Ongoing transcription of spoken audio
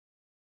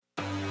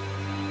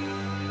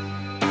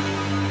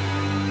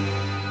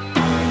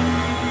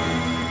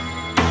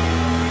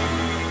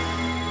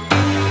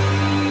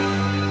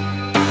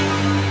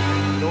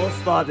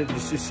started in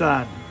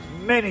Shushan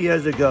many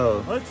years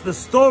ago. It's the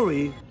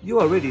story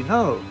you already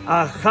know.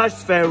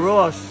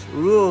 Achashverosh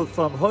ruled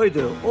from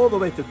Hoider all the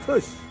way to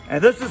Cush.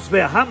 And this is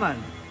where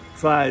Haman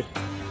tried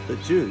the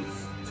Jews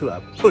to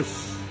a push.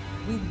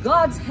 With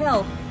God's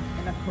help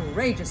and a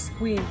courageous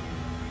queen,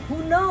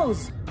 who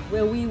knows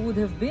where we would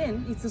have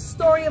been? It's a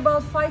story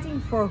about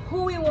fighting for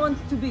who we want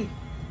to be.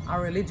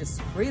 Our religious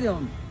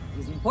freedom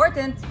is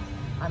important.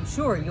 I'm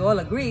sure you all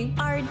agree.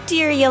 Our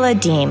dear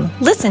Yeladim,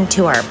 listen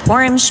to our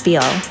Purim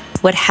spiel.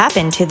 What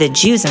happened to the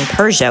Jews in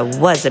Persia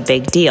was a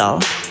big deal.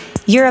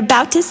 You're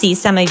about to see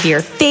some of your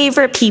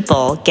favorite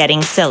people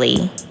getting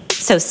silly.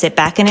 So sit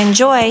back and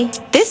enjoy.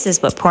 This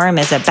is what Purim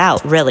is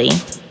about, really.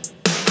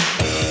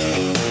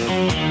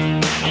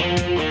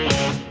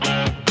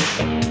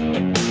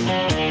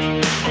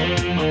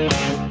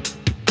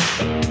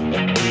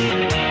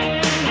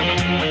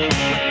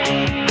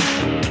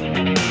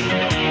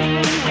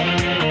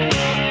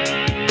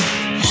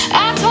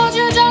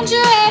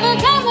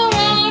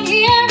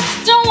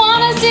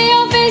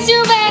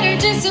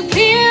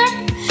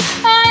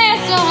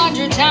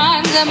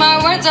 And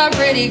my words are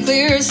pretty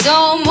clear.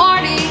 So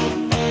Marty,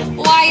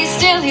 why you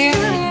still here?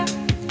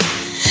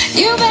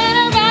 You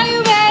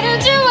better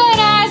do what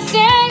I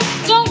say.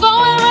 Don't go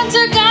and run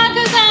to God,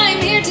 cause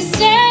I'm here to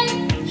stay.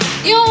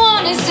 You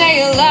wanna stay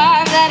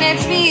alive, then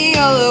it's me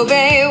you'll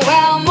obey.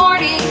 Well,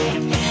 Morty,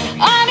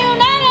 I do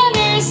not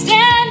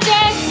understand.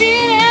 Just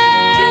beat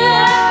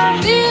it,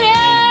 beat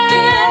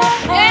it.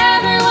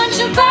 Everyone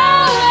should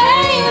bow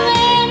and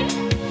amen.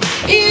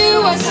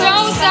 You are so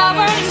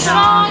stubborn and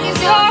strong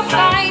as your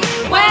fight.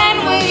 When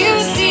will you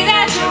see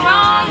that you're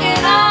wrong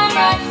and I'm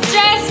right?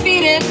 Just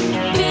beat it,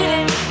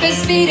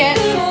 just beat it,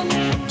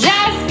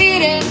 just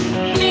beat it,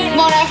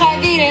 Mordechai,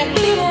 beat it.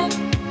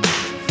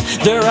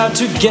 They're out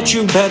to get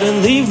you, better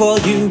leave while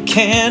you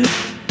can.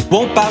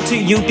 Won't bow to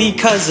you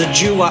because a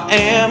Jew I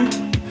am.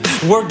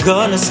 We're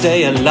gonna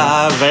stay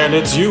alive and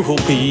it's you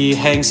who'll be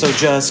hanged, so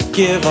just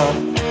give up,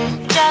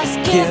 just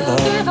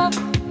give up.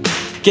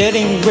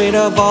 Getting rid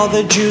of all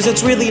the Jews,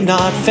 it's really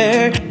not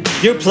fair.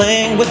 You're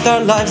playing with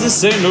our lives,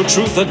 this ain't no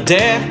truth or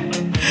dare.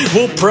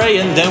 We'll pray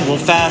and then we'll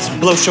fast,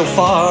 blow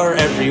shofar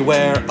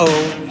everywhere.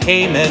 Oh,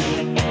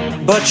 Haman,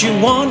 but you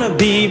wanna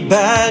be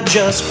bad,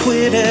 just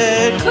quit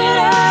it.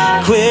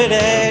 Quit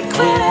it.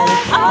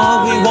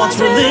 All we want's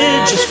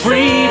religious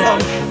freedom.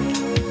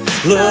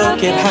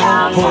 Look at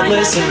how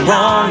pointless and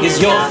wrong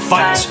is your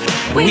fight.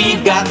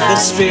 We've got the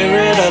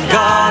Spirit of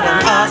God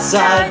on our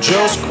side.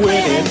 Just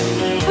quit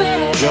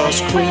it.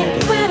 Just quit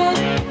it.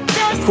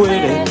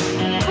 Quit it.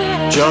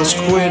 Just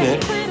quit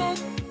it.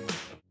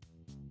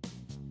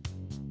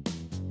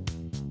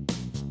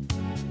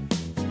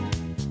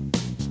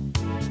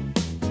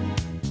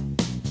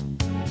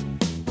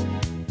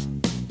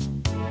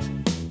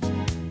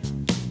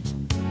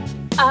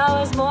 I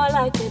was more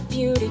like a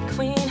beauty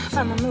queen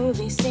from a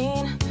movie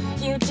scene.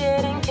 You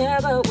didn't care,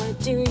 but what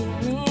do you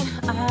mean?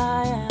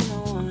 I am the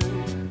one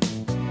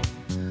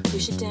who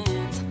should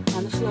dance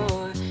on the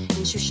floor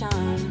in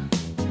Shushan.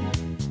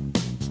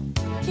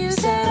 You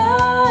said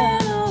I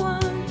am the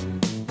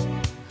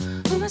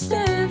one who must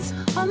dance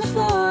on the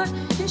floor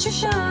in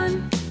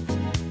Shushan.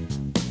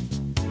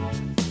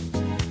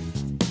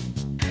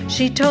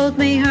 She told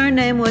me her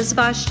name was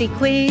Vashti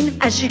Queen.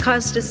 As she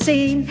caused a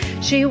scene,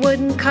 she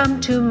wouldn't come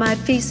to my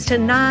feast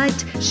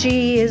tonight.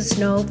 She is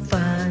no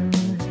fun.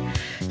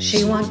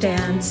 She won't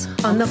dance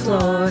on the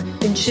floor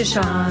in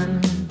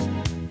Shushan.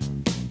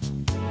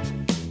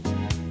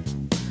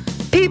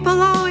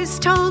 People always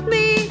told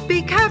me,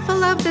 be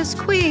careful of this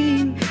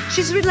queen.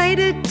 She's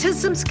related to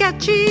some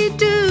sketchy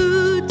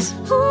dudes.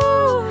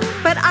 Ooh.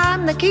 But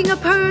I'm the king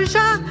of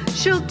Persia.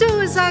 She'll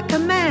do as I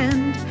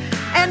command.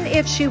 And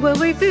if she will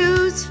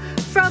refuse,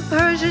 from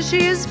Persia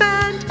she is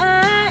banned.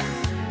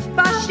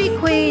 Vashti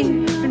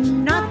Queen, you're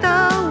not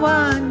the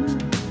one.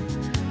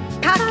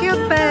 Pack your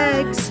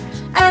bags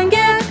and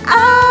get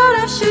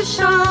out of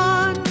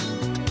Shushan.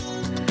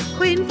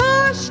 Queen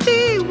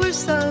Vashti, we're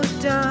so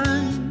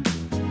done.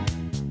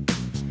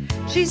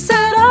 She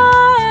said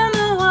I am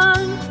the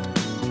one,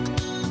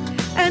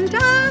 and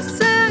I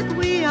said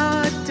we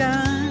are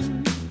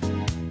done.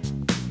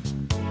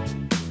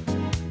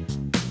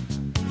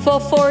 For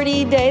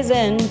 40 days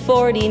and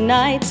 40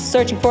 nights,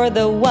 searching for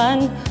the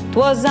one.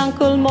 'Twas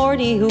Uncle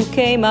Morty who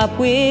came up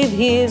with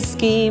his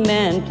scheme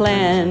and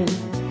plan.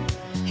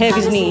 Have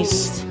his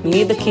niece,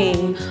 me the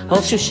king of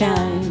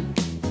Shushan.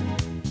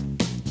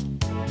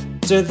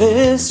 To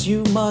this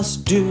you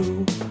must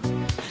do.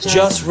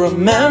 Just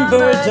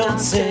remember, don't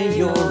say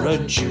you're a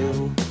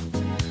Jew.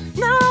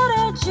 Not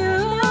a Jew,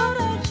 not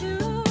a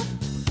Jew.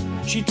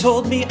 She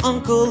told me,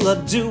 Uncle, I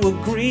do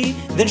agree.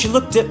 Then she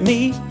looked at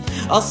me,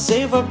 I'll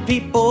save our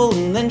people.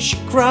 And then she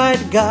cried,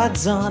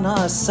 God's on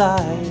our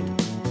side.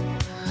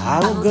 I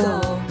will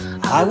go,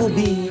 I will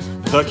be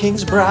the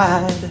king's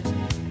bride.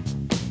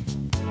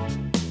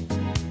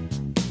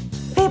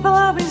 People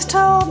always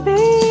told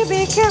me,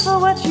 be careful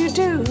what you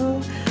do.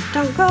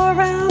 Don't go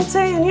around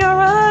saying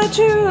you're a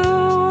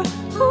Jew.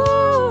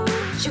 Ooh,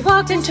 She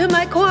walked into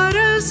my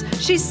quarters.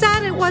 She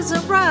said it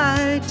wasn't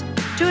right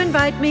to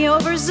invite me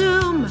over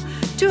Zoom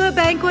to a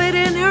banquet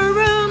in her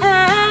room.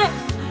 Hey,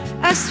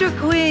 Esther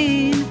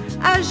Queen,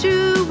 as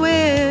you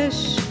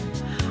wish.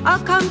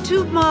 I'll come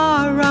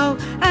tomorrow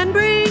and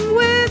bring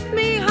with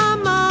me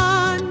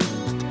Haman.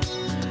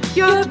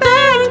 Your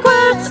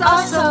banquets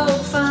are so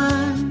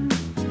fun.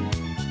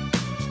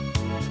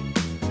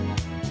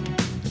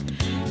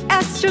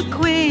 Esther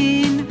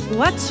Queen,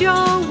 what's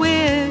your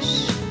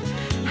wish?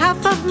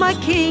 Half of my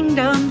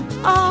kingdom,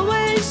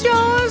 always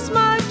yours,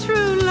 my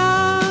true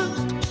love.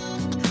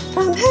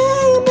 From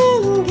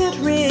Haman, get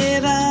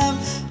rid of.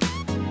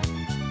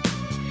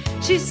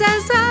 She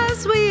says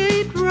as we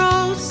eat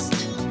roast,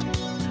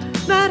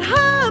 that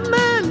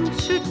Haman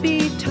should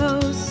be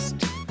toast.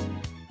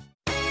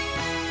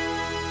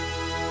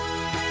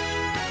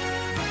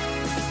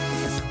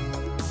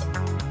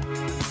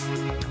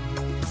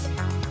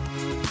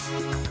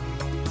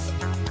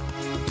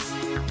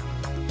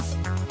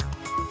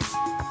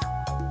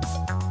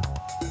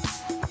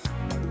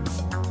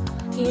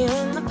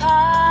 in the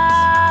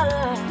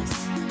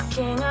palace,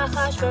 King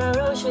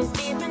Ahasuerus is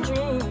deep in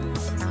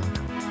dreams.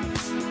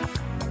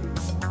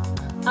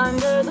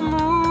 Under the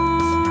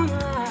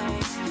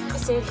moonlight, I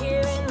sit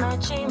here in my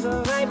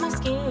chamber, write my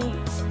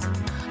schemes.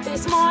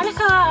 This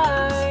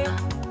Mordecai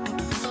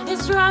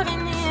is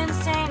driving me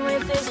insane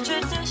with his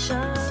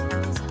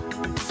traditions.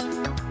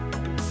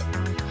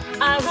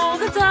 I roll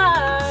the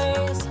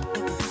dice,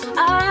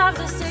 I have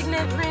the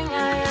signet ring,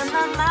 I am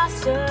the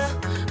master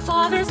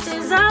for this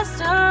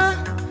disaster.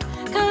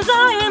 'Cause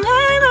I am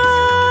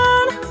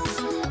Haman,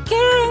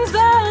 king's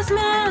best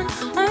man,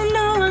 and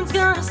no one's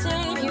gonna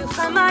save you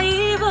from my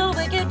evil,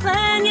 wicked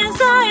plan.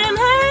 Yes, I am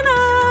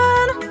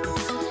Haman,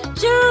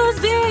 Jews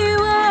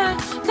beware,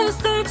 'cause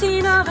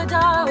 13 of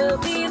Adar will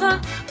be the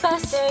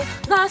best day,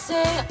 last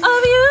day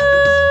of you.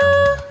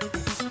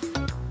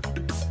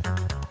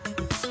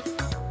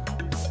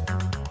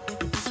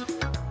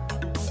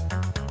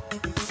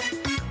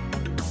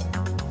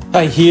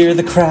 I hear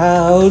the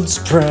crowds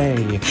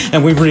pray,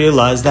 and we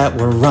realize that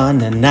we're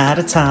running out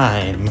of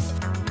time.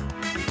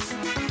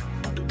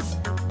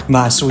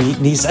 My sweet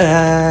niece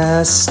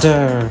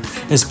Esther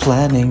is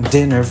planning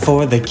dinner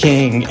for the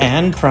king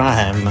and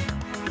prime.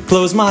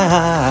 Close my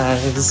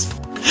eyes,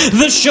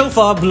 the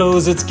shofar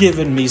blows, it's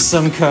given me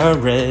some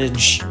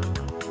courage.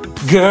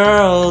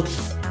 Girl,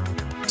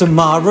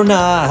 tomorrow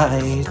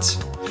night,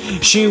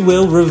 she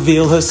will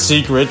reveal her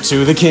secret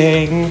to the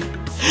king.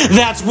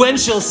 That's when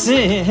she'll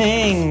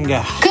sing.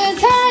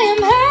 'Cause I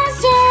am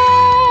Esther,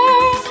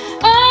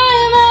 I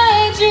am a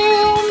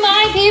Jew.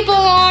 My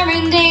people are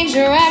in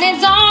danger, and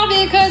it's all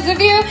because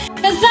of you.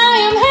 'Cause I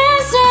am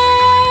Esther,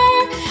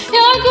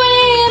 your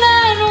queen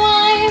and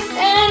wife.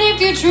 And if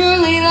you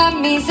truly love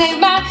me, save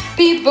my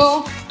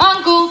people,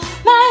 uncle,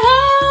 my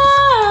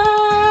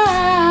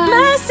life.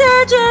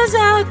 Messages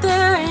out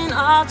there in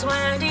all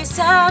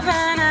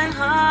 27 and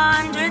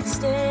 100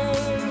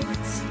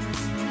 states.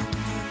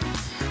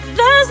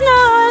 There's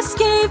no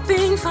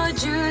escaping for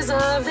Jews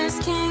of this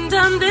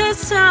kingdom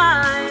this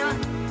time.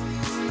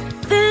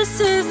 This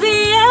is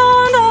the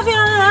end of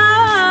your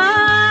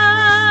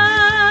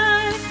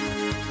life.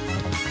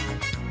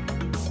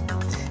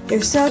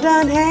 You're so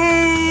done,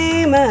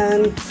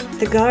 Haman.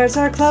 The guards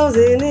are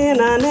closing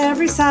in on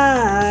every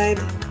side.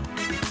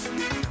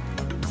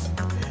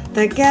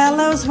 The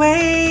gallows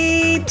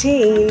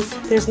waiting.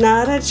 There's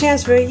not a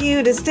chance for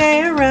you to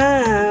stay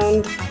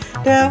around.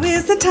 Now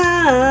is the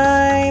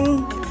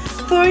time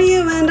for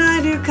you and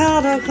I to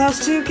cuddle close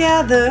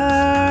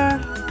together.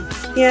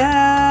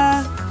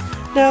 Yeah,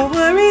 no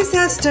worries,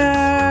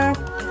 Esther.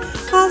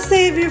 I'll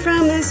save you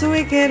from this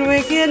wicked,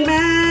 wicked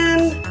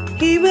man.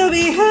 He will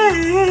be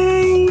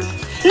hanged.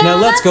 Now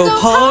let's go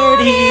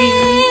party.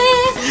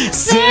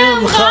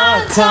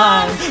 Simcha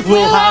time.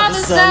 We'll have a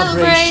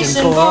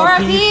celebration for our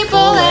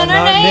people and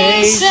our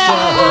nation.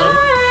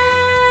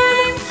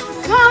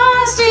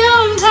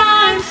 Costume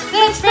time.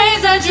 Let's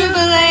praise our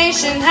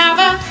jubilation. Have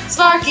a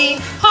sparky,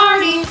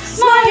 hearty,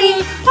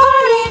 smarty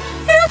party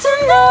here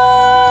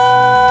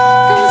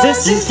tonight.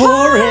 This is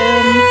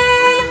Purim.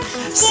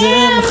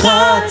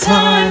 Simcha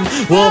time.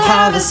 We'll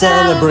have a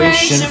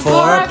celebration for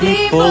our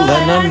people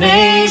and our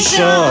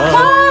nation.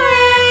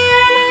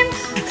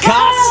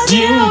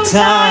 Costume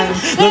time.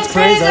 Let's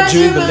praise our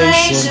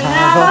jubilation.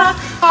 Have a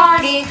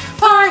party,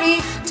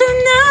 party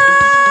tonight.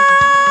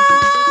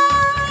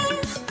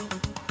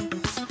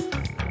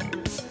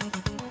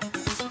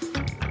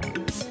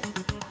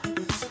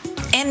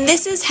 And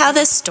this is how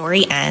the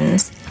story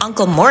ends.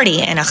 Uncle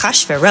Morty and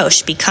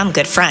Ahasuerus become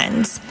good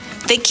friends.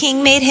 The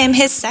king made him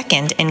his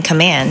second in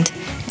command.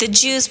 The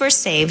Jews were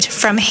saved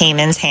from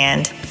Haman's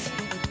hand.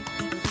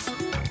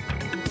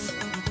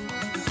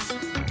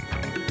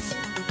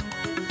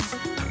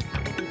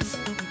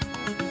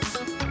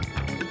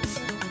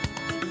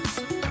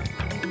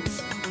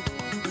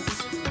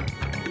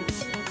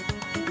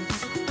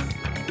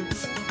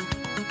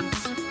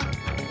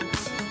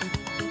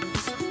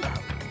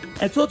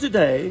 And so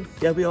today,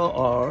 here we all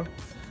are,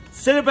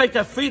 celebrate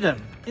our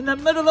freedom in the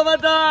middle of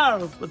Adar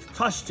with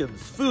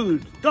costumes,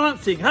 food,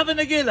 dancing, having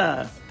a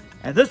Megillah.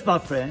 And this, my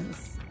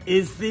friends,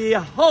 is the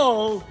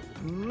whole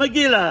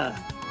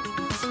Megillah.